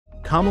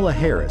Kamala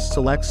Harris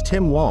selects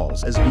Tim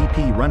Walz as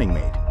VP running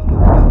mate.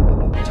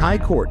 Thai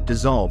court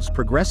dissolves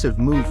Progressive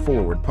Move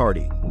Forward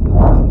Party.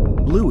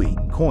 Bluey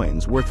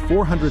coins worth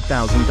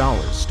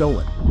 $400,000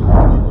 stolen.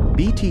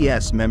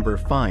 BTS member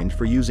fined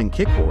for using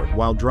kickboard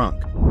while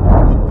drunk.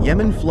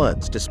 Yemen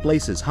floods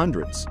displaces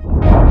hundreds.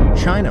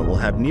 China will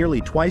have nearly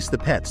twice the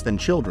pets than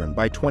children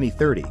by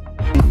 2030.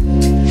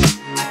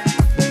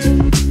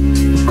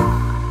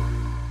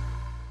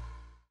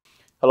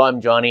 Hello,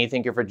 I'm Johnny.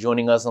 Thank you for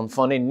joining us on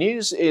Funday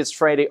News. It's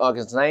Friday,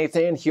 August 9th,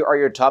 and here are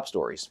your top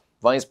stories.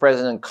 Vice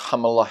President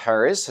Kamala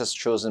Harris has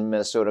chosen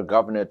Minnesota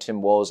Governor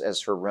Tim Walz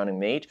as her running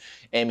mate,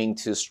 aiming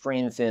to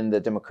strengthen the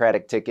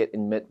Democratic ticket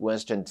in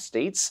Midwestern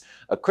states,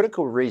 a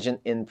critical region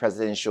in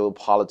presidential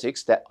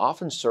politics that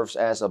often serves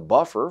as a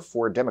buffer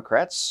for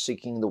Democrats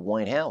seeking the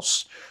White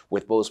House.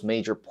 With both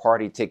major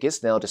party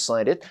tickets now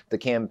decided, the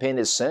campaign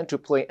is set to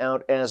play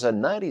out as a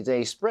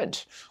 90-day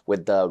sprint,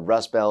 with the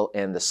Rust Belt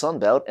and the Sun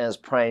Belt as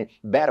prime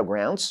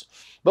battlegrounds.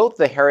 Both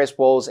the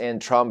Harris-Walz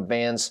and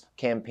Trump-Vance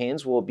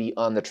campaigns will be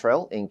on the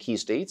trail in key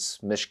states,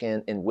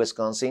 Michigan and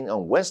Wisconsin,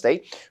 on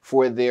Wednesday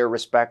for their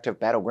respective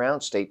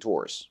battleground state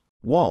tours.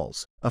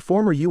 Walz, a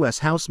former U.S.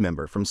 House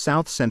member from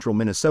south-central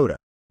Minnesota,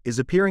 is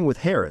appearing with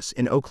Harris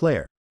in Eau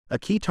Claire, a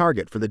key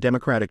target for the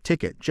Democratic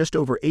ticket just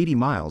over 80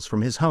 miles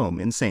from his home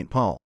in St.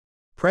 Paul.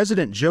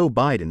 President Joe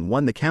Biden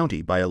won the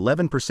county by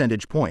 11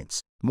 percentage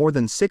points, more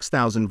than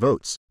 6,000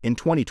 votes, in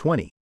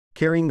 2020,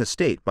 carrying the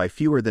state by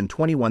fewer than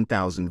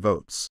 21,000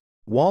 votes.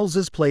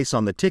 Walz's place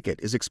on the ticket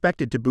is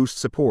expected to boost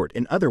support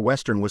in other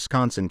western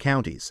Wisconsin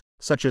counties,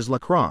 such as La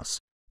Crosse,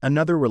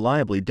 another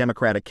reliably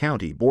Democratic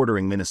county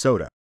bordering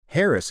Minnesota.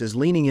 Harris is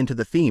leaning into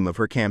the theme of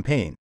her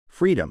campaign,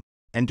 freedom,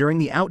 and during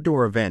the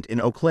outdoor event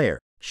in Eau Claire,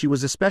 she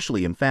was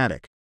especially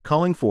emphatic,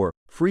 calling for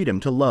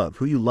freedom to love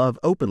who you love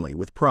openly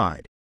with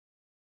pride.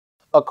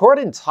 A court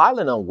in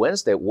Thailand on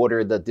Wednesday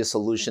ordered the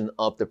dissolution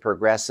of the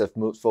Progressive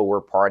Move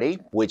Forward Party,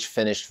 which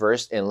finished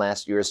first in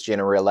last year's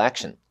general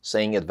election,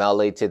 saying it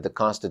violated the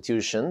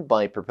constitution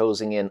by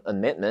proposing an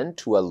amendment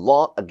to a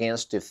law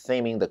against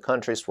defaming the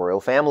country's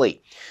royal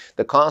family.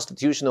 The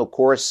Constitutional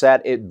Court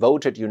said it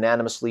voted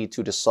unanimously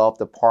to dissolve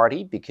the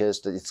party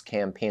because its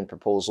campaign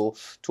proposal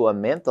to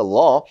amend the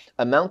law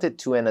amounted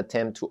to an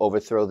attempt to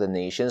overthrow the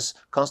nation's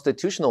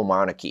constitutional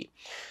monarchy.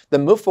 The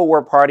Move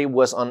Forward Party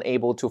was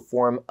unable to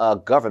form a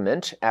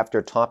government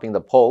after topping the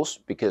polls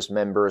because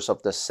members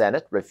of the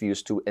Senate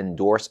refused to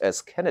endorse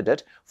as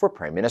candidate for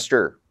Prime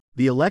Minister.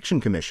 The Election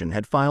Commission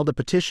had filed a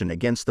petition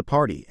against the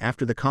party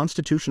after the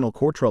Constitutional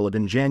Court ruled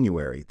in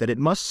January that it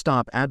must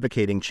stop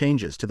advocating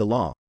changes to the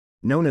law,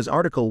 known as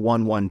Article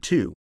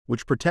 112,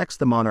 which protects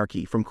the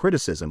monarchy from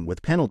criticism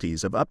with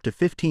penalties of up to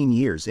 15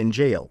 years in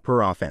jail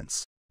per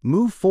offense.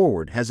 Move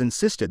Forward has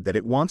insisted that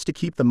it wants to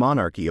keep the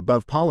monarchy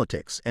above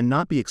politics and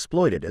not be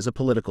exploited as a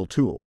political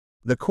tool.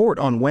 The court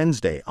on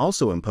Wednesday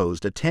also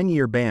imposed a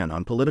 10-year ban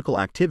on political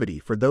activity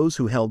for those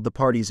who held the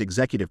party's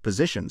executive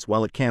positions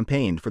while it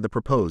campaigned for the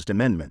proposed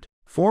amendment.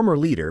 Former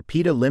leader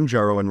Pita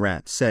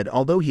Limjaroenrat said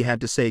although he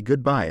had to say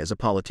goodbye as a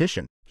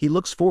politician, he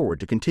looks forward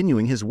to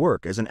continuing his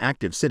work as an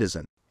active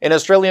citizen. An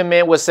Australian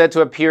man was set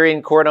to appear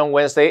in court on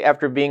Wednesday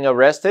after being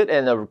arrested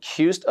and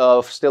accused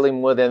of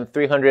stealing more than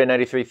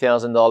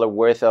 $393,000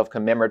 worth of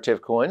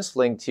commemorative coins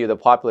linked to the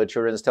popular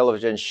children's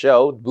television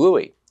show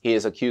Bluey. He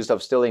is accused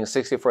of stealing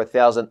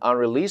 64,000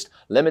 unreleased,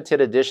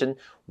 limited edition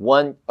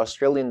 $1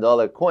 Australian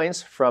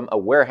coins from a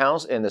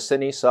warehouse in the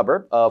Sydney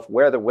suburb of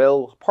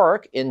Weatherville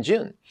Park in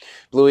June.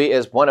 Bluey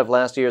is one of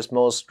last year's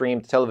most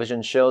streamed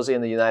television shows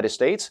in the United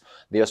States.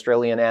 The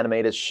Australian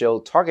animated show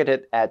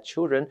targeted at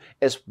children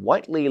is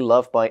widely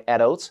loved by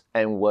adults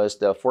and was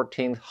the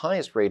 14th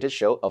highest rated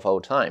show of all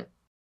time.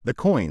 The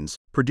coins,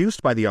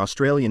 produced by the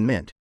Australian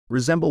Mint,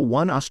 resemble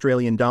 $1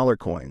 Australian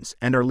coins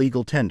and are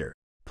legal tender.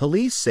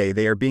 Police say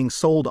they are being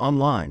sold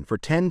online for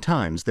 10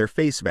 times their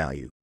face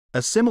value.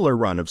 A similar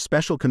run of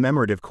special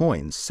commemorative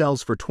coins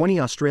sells for $20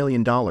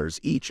 Australian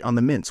each on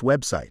the Mint's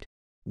website.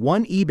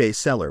 One eBay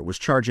seller was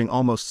charging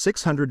almost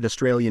 $600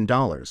 Australian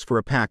for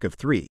a pack of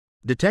 3.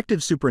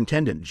 Detective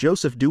Superintendent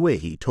Joseph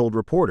Duehi told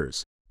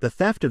reporters, "The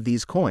theft of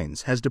these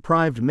coins has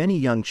deprived many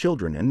young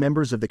children and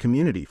members of the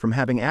community from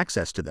having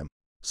access to them,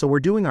 so we're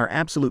doing our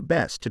absolute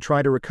best to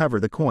try to recover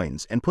the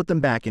coins and put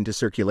them back into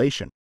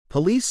circulation."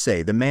 Police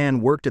say the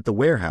man worked at the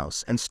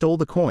warehouse and stole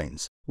the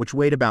coins, which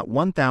weighed about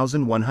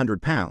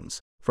 1,100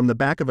 pounds, from the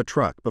back of a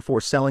truck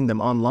before selling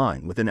them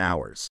online within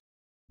hours.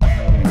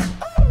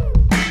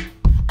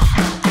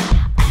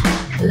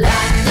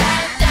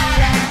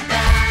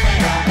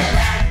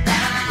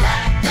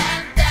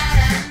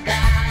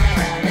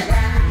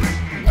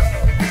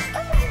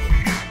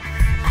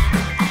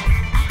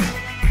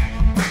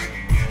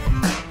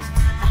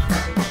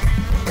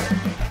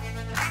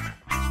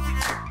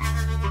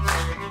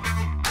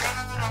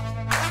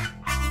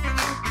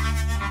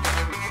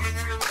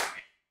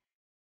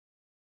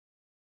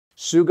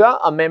 Suga,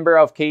 a member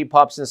of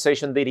K-pop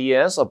sensation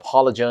BTS,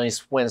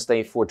 apologized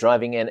Wednesday for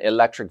driving an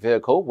electric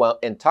vehicle while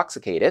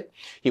intoxicated.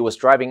 He was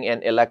driving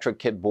an electric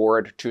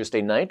kickboard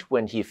Tuesday night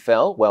when he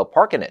fell while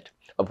parking it.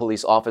 A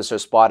police officer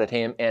spotted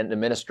him and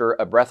administered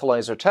a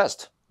breathalyzer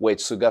test, which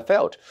Suga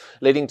failed,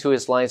 leading to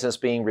his license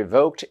being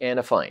revoked and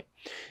a fine.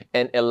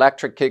 An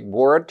electric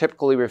kickboard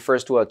typically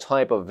refers to a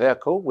type of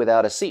vehicle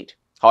without a seat.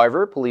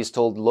 However, police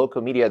told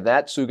local media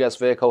that Suga's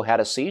vehicle had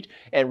a seat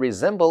and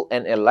resembled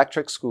an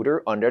electric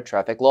scooter under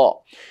traffic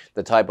law.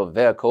 The type of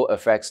vehicle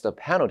affects the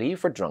penalty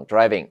for drunk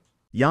driving.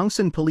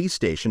 Yongsan Police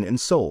Station in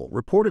Seoul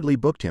reportedly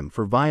booked him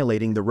for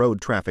violating the Road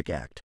Traffic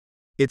Act.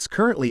 It's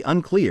currently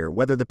unclear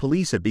whether the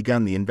police have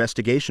begun the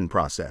investigation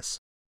process.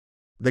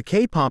 The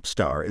K-pop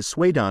star is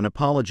swayed on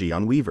apology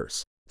on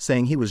Weverse,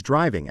 saying he was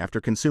driving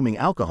after consuming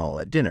alcohol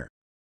at dinner.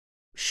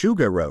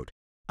 Suga wrote,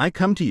 "I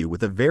come to you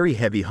with a very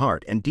heavy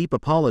heart and deep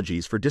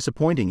apologies for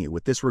disappointing you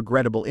with this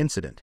regrettable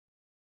incident.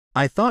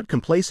 I thought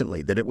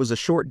complacently that it was a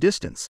short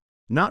distance,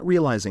 not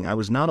realizing I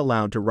was not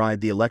allowed to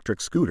ride the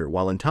electric scooter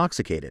while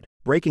intoxicated,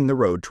 breaking the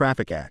Road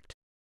Traffic Act."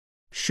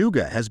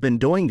 Suga has been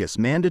doing this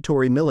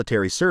mandatory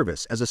military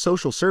service as a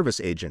social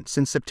service agent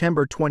since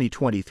September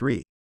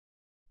 2023.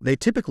 They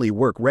typically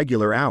work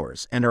regular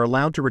hours and are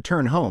allowed to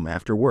return home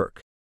after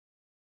work.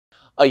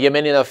 A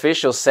Yemeni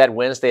official said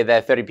Wednesday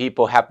that 30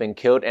 people have been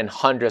killed and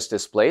hundreds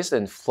displaced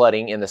in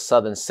flooding in the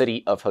southern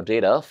city of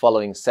Hodeidah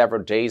following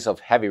several days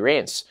of heavy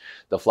rains.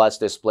 The floods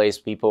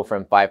displaced people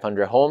from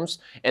 500 homes,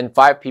 and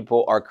 5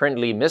 people are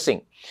currently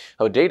missing.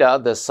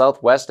 Hodeidah, the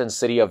southwestern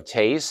city of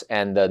Taiz,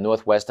 and the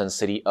northwestern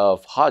city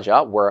of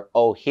Haja were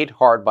all hit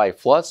hard by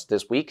floods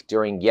this week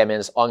during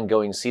Yemen's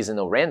ongoing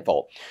seasonal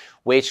rainfall,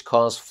 which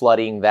caused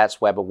flooding that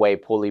swept away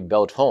poorly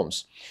built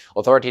homes.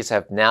 Authorities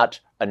have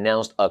not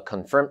announced a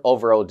confirmed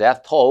overall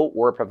death toll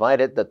or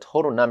provided the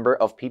total number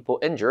of people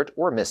injured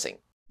or missing.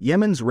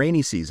 Yemen's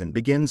rainy season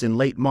begins in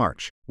late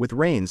March, with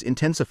rains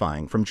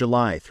intensifying from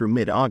July through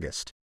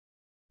mid-August.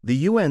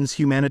 The UN's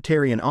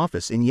humanitarian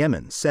office in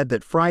Yemen said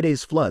that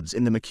Friday's floods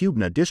in the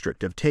Makubna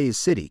district of Taiz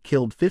city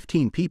killed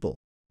 15 people,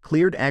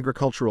 cleared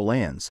agricultural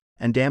lands,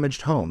 and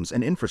damaged homes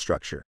and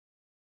infrastructure.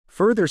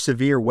 Further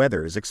severe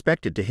weather is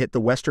expected to hit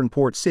the western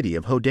port city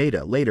of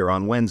Hodeidah later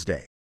on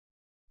Wednesday.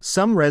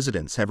 Some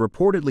residents have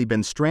reportedly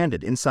been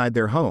stranded inside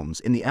their homes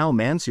in the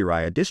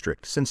Al-Mansuriyah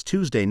district since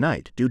Tuesday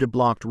night due to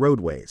blocked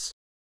roadways.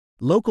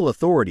 Local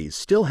authorities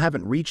still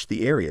haven't reached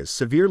the areas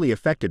severely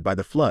affected by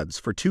the floods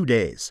for 2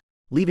 days,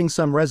 leaving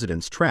some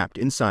residents trapped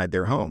inside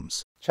their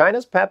homes.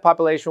 China's pet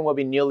population will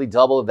be nearly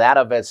double that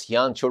of its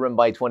young children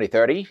by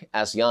 2030,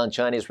 as young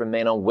Chinese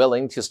remain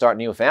unwilling to start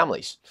new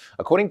families.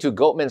 According to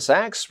Goldman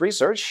Sachs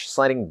research,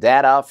 citing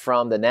data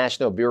from the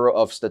National Bureau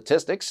of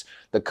Statistics,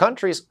 the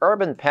country's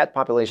urban pet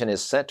population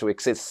is set to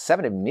exceed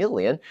 70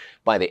 million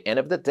by the end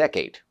of the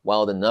decade,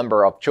 while the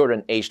number of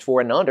children aged 4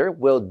 and under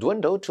will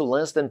dwindle to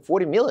less than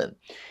 40 million.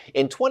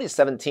 In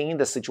 2017,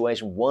 the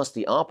situation was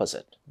the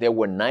opposite. There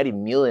were 90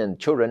 million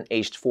children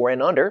aged 4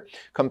 and under,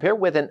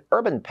 compared with an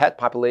urban pet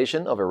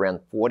population of around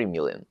 40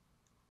 million.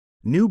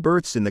 New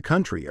births in the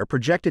country are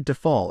projected to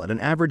fall at an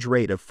average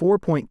rate of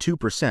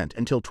 4.2%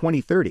 until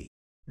 2030,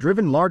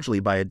 driven largely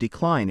by a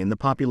decline in the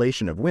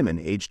population of women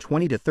aged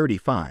 20 to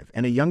 35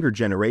 and a younger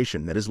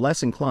generation that is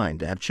less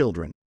inclined to have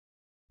children.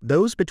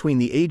 Those between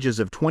the ages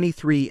of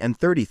 23 and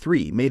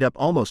 33 made up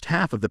almost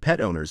half of the pet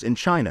owners in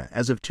China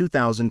as of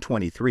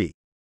 2023.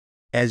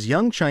 As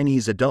young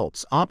Chinese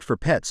adults opt for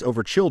pets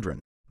over children,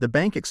 the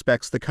bank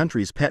expects the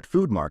country's pet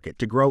food market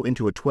to grow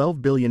into a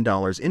 $12 billion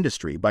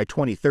industry by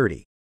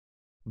 2030.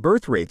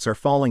 Birth rates are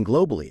falling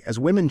globally as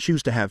women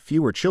choose to have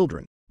fewer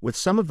children, with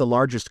some of the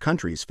largest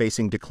countries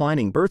facing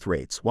declining birth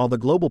rates while the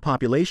global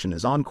population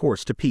is on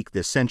course to peak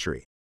this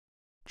century.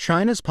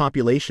 China's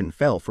population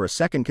fell for a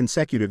second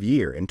consecutive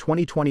year in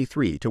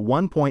 2023 to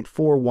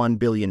 1.41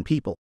 billion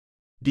people,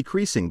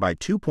 decreasing by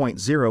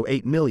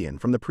 2.08 million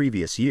from the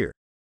previous year.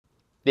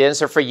 The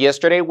answer for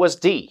yesterday was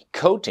D,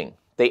 coating.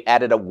 They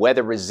added a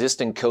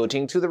weather-resistant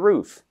coating to the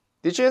roof.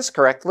 Did you answer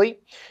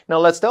correctly? Now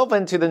let's delve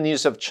into the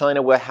news of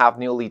China will have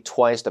nearly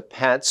twice the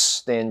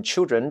pets than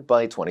children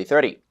by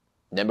 2030.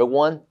 Number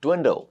 1,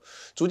 dwindle.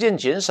 逐渐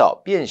减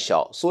少, 变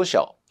小, 缩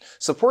小.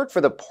 Support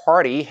for the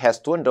party has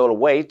dwindled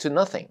away to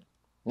nothing.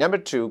 Number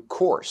 2,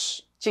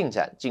 course. 进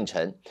展, 进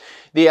程.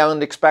 The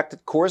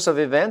unexpected course of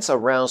events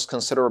aroused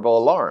considerable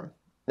alarm.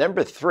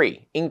 Number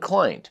 3,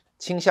 inclined.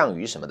 倾向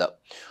于什么的.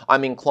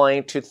 I'm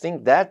inclined to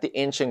think that the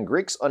ancient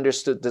Greeks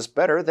understood this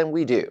better than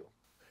we do.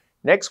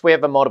 Next, we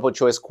have a multiple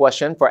choice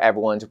question for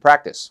everyone to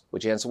practice.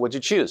 Which answer would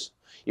you choose?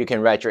 You can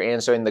write your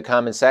answer in the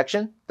comment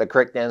section. The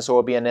correct answer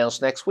will be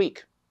announced next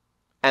week.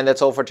 And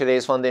that's all for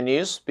today's Funday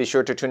News. Be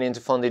sure to tune in to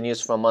Funday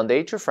News from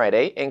Monday to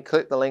Friday and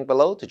click the link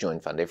below to join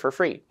Funday for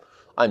free.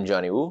 I'm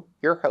Johnny Wu,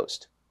 your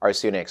host. I'll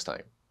see you next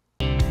time.